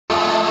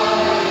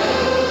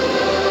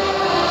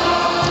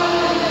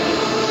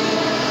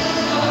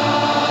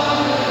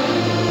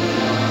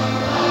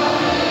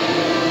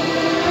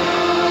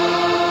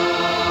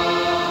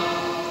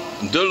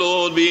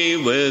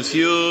with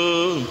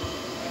you.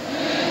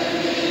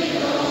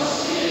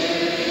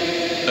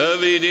 A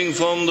reading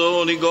from the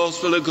Holy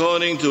Gospel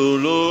according to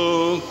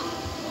Luke.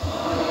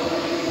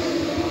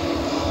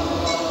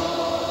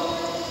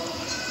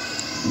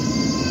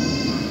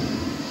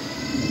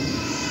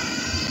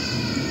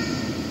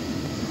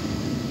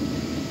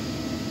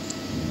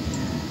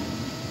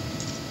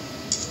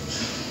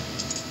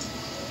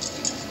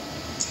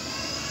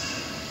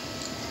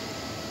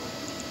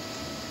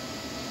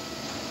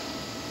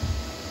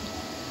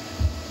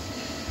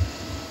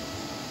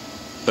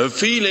 A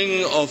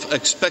feeling of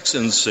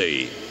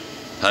expectancy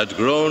had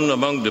grown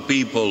among the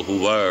people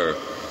who were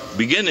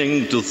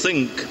beginning to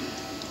think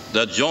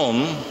that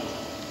John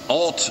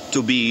ought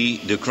to be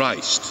the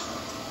Christ.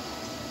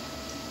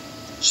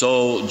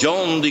 So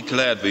John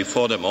declared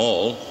before them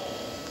all,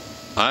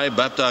 "I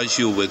baptize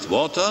you with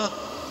water,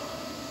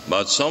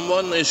 but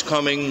someone is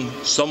coming,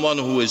 someone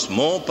who is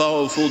more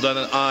powerful than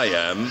I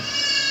am,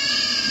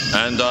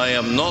 and I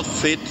am not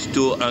fit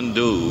to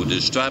undo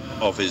the strap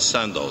of his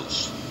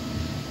sandals.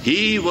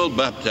 He will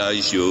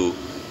baptize you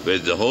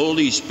with the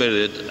Holy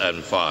Spirit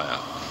and fire."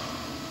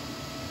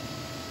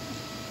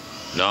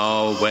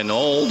 Now, when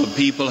all the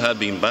people had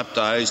been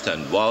baptized,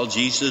 and while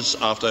Jesus,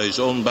 after his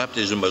own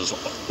baptism,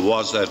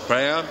 was at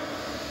prayer,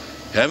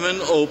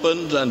 heaven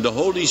opened and the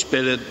Holy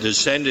Spirit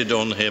descended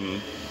on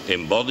him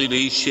in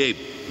bodily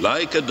shape,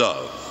 like a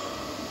dove.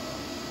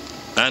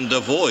 And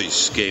a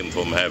voice came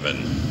from heaven,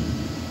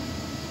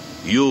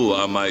 "You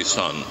are my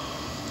Son,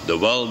 the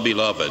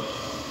well-beloved.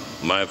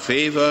 My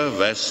favor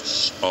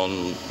rests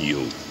on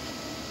you."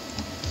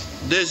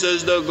 This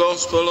is the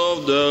gospel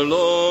of the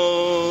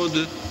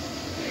Lord.